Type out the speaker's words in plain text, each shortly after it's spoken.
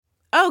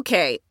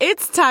Okay,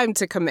 it's time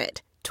to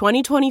commit.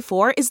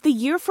 2024 is the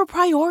year for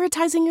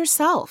prioritizing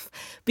yourself.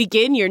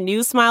 Begin your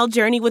new smile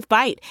journey with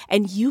Byte,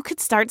 and you could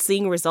start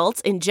seeing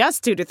results in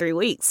just 2 to 3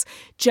 weeks.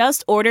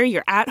 Just order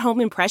your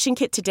at-home impression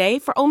kit today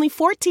for only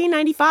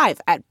 $14.95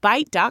 at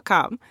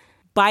Byte.com.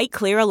 Byte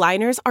Clear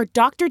aligners are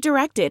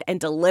doctor-directed and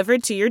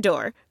delivered to your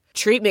door.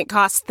 Treatment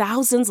costs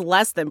thousands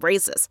less than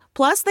braces.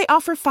 Plus, they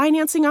offer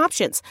financing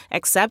options,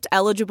 accept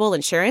eligible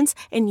insurance,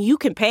 and you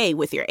can pay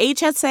with your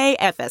HSA,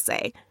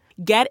 FSA.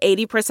 Get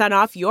 80%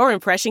 off your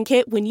impression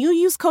kit when you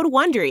use code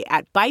WONDERY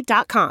at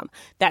Byte.com.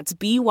 That's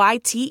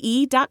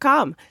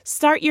BYTE.com.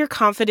 Start your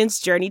confidence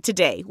journey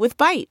today with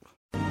Byte.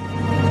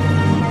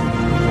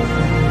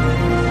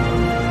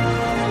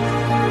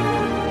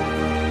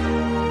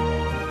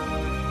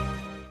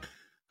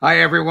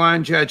 Hi,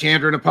 everyone. Judge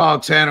Andrew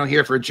Napolitano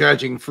here for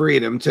Judging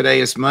Freedom. Today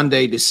is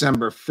Monday,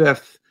 December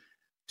 5th,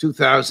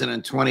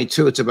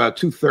 2022. It's about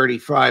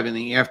 2:35 in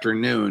the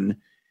afternoon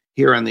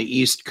here on the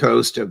East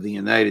Coast of the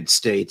United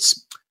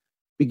States.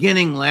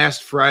 Beginning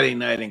last Friday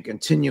night and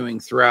continuing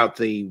throughout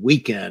the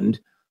weekend,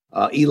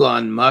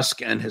 Elon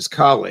Musk and his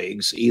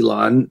colleagues,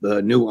 Elon,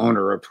 the new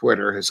owner of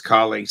Twitter, his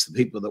colleagues, the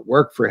people that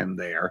work for him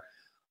there,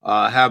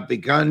 have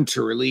begun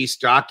to release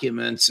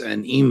documents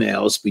and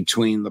emails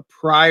between the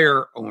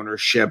prior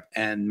ownership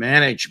and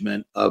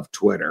management of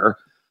Twitter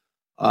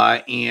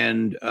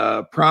and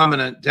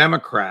prominent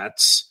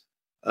Democrats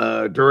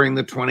during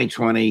the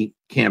 2020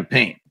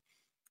 campaign.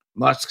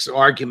 Musk's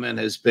argument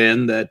has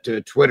been that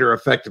Twitter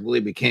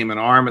effectively became an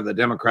arm of the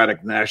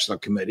Democratic National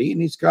Committee,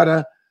 and he's got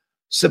a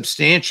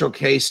substantial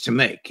case to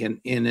make. And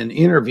in an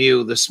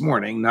interview this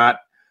morning, not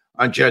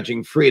on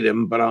Judging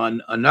Freedom, but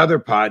on another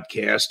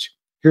podcast,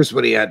 here's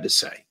what he had to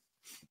say.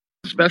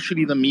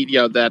 Especially the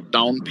media that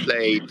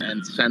downplayed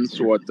and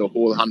censored the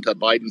whole Hunter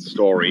Biden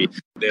story.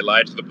 They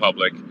lied to the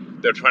public.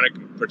 They're trying to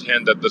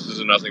pretend that this is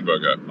a nothing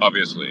burger,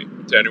 obviously.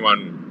 To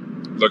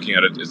anyone looking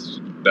at it,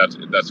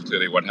 that's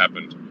clearly what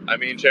happened. I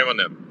mean, shame on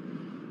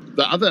them.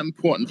 The other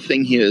important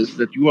thing here is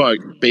that you are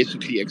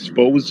basically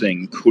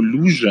exposing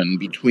collusion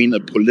between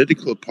a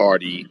political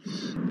party.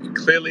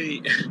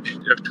 Clearly,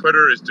 if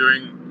Twitter is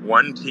doing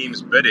one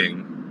team's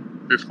bidding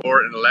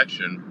before an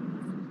election,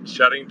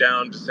 shutting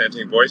down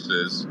dissenting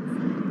voices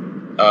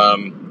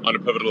on a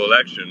pivotal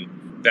election,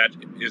 that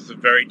is the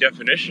very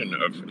definition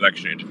of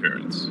election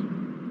interference.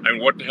 I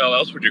mean, what the hell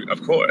else would you...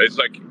 Of course, it's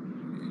like,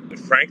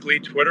 frankly,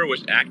 Twitter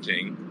was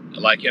acting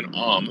like an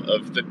arm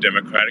of the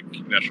Democratic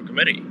National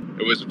Committee.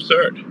 It was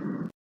absurd.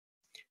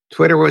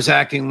 Twitter was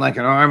acting like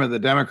an arm of the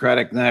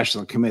Democratic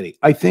National Committee.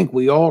 I think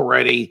we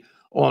already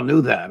all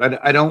knew that.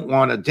 I don't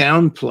want to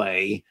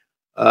downplay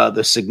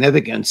the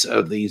significance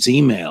of these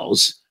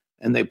emails,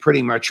 and they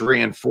pretty much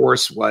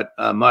reinforce what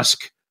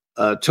Musk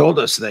told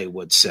us they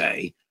would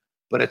say,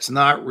 but it's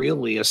not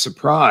really a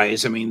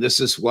surprise. I mean,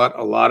 this is what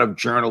a lot of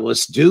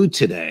journalists do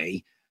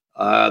today.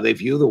 They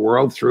view the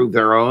world through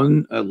their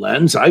own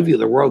lens. I view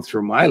the world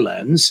through my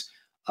lens,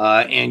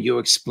 and you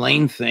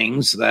explain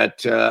things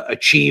that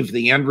achieve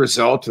the end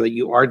result that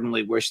you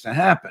ardently wish to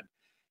happen.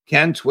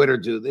 Can Twitter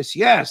do this?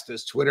 Yes.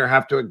 Does Twitter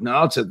have to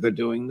acknowledge that they're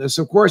doing this?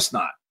 Of course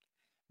not.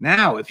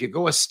 Now, if you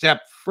go a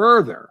step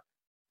further,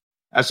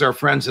 as our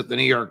friends at the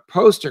New York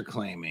Post are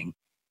claiming,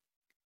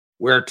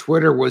 where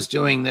Twitter was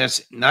doing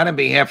this not on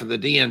behalf of the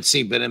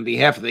DNC, but on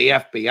behalf of the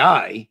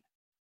FBI,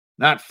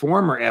 not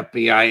former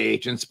FBI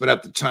agents, but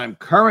at the time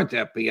current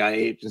FBI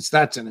agents,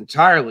 that's an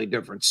entirely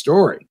different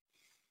story.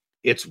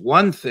 It's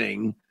one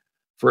thing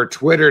for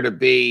Twitter to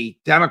be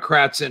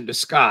Democrats in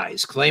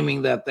disguise,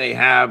 claiming that they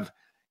have,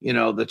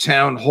 the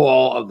town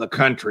hall of the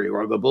country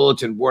or the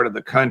bulletin board of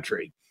the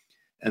country,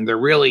 and they're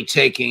really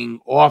taking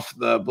off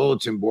the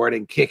bulletin board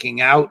and kicking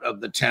out of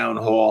the town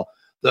hall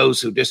those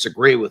who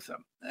disagree with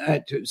them.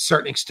 To a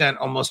certain extent,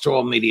 almost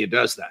all media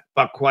does that,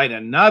 but quite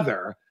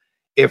another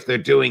if they're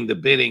doing the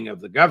bidding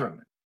of the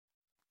government.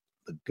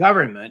 The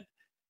government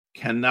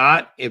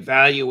cannot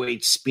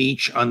evaluate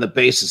speech on the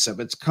basis of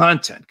its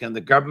content. Can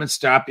the government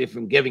stop you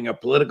from giving a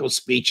political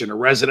speech in a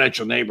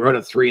residential neighborhood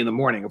at 3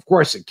 a.m? Of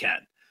course it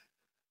can.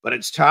 But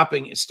it's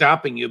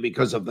stopping you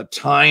because of the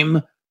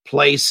time,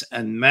 place,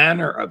 and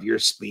manner of your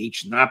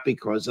speech, not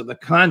because of the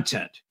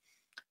content.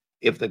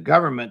 If the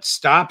government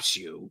stops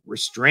you,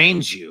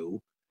 restrains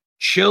you,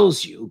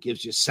 chills you,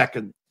 gives you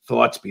second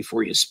thoughts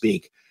before you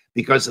speak,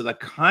 because of the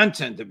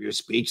content of your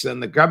speech, then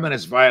the government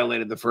has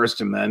violated the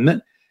First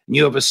Amendment, and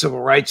you have a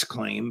civil rights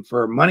claim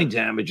for money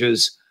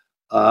damages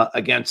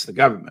against the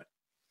government.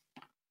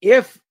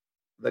 If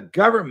the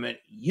government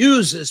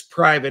uses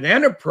private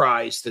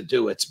enterprise to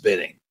do its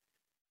bidding,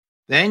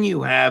 then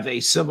you have a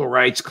civil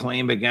rights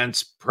claim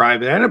against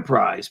private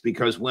enterprise,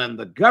 because when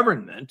the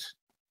government,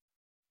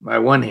 by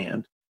one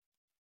hand,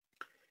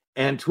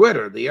 and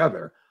Twitter, the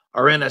other,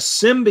 are in a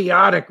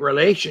symbiotic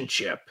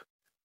relationship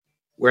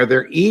where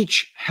they're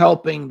each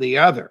helping the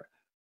other.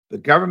 The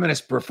government is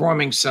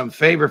performing some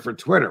favor for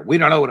Twitter. We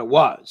don't know what it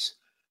was.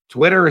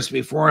 Twitter is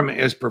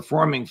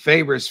performing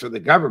favors for the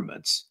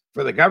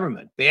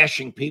government,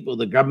 bashing people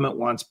the government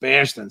wants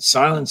bashed and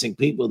silencing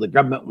people the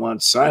government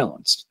wants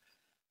silenced.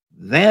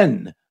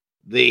 Then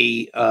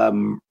the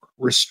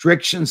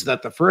restrictions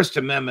that the First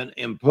Amendment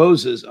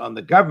imposes on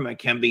the government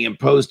can be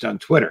imposed on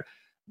Twitter.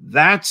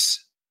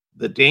 That's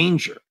the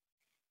danger.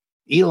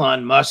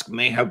 Elon Musk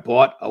may have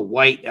bought a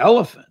white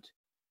elephant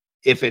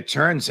if it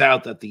turns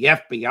out that the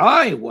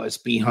FBI was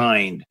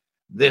behind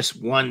this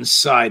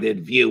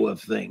one-sided view of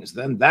things.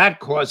 Then that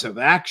cause of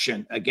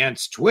action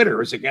against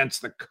Twitter is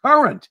against the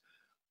current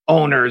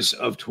owners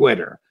of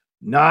Twitter,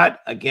 not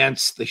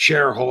against the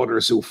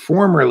shareholders who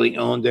formerly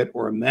owned it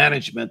or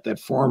management that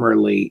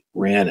formerly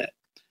ran it.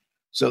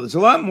 So there's a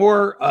lot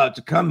more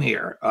to come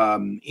here.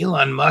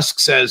 Elon Musk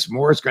says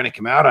more is going to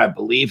come out. I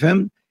believe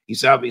him.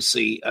 He's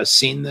obviously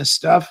seen this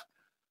stuff.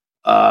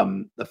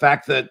 The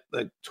fact that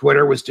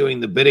Twitter was doing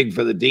the bidding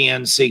for the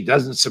DNC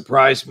doesn't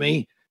surprise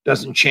me.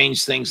 Doesn't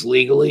change things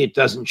legally. It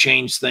doesn't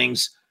change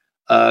things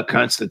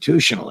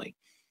constitutionally.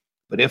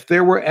 But if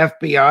there were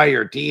FBI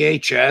or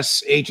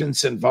DHS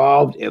agents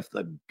involved, if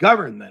the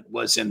government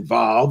was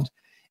involved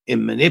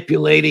in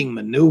manipulating,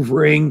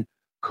 maneuvering,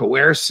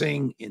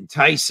 coercing,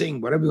 enticing,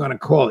 whatever you want to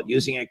call it,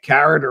 using a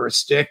carrot or a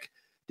stick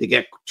to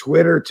get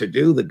Twitter to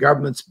do the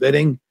government's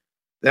bidding,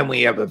 then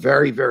we have a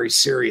very, very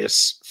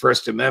serious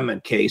First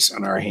Amendment case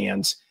on our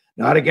hands,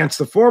 not against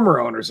the former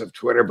owners of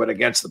Twitter, but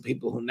against the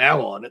people who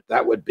now own it.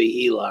 That would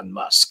be Elon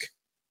Musk.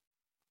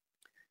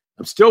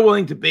 I'm still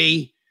willing to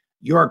be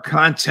your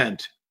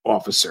content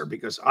officer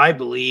because I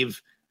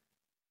believe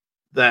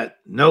that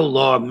no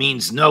law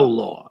means no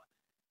law.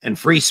 And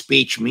free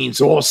speech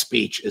means all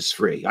speech is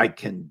free. I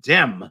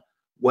condemn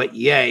what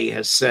Ye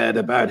has said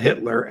about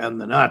Hitler and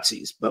the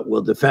Nazis, but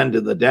will defend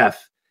to the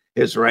death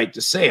his right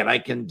to say it. I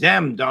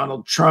condemn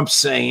Donald Trump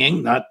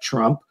saying, not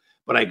Trump,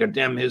 but I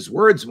condemn his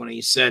words when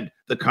he said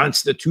the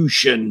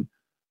Constitution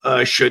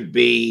should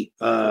be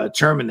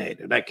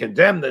terminated. I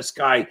condemn this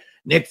guy,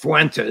 Nick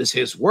Fuentes,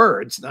 his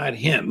words, not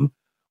him,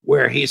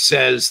 where he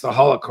says the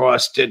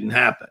Holocaust didn't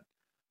happen.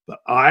 But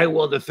I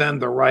will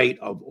defend the right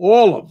of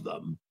all of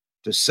them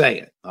to say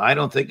it. I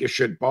don't think you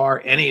should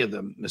bar any of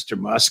them, Mr.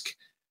 Musk.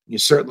 You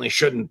certainly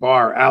shouldn't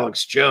bar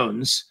Alex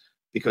Jones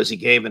because he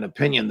gave an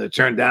opinion that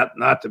turned out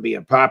not to be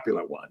a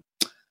popular one.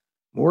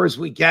 More as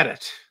we get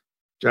it.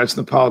 Judge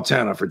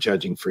Napolitano for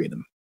Judging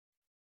Freedom.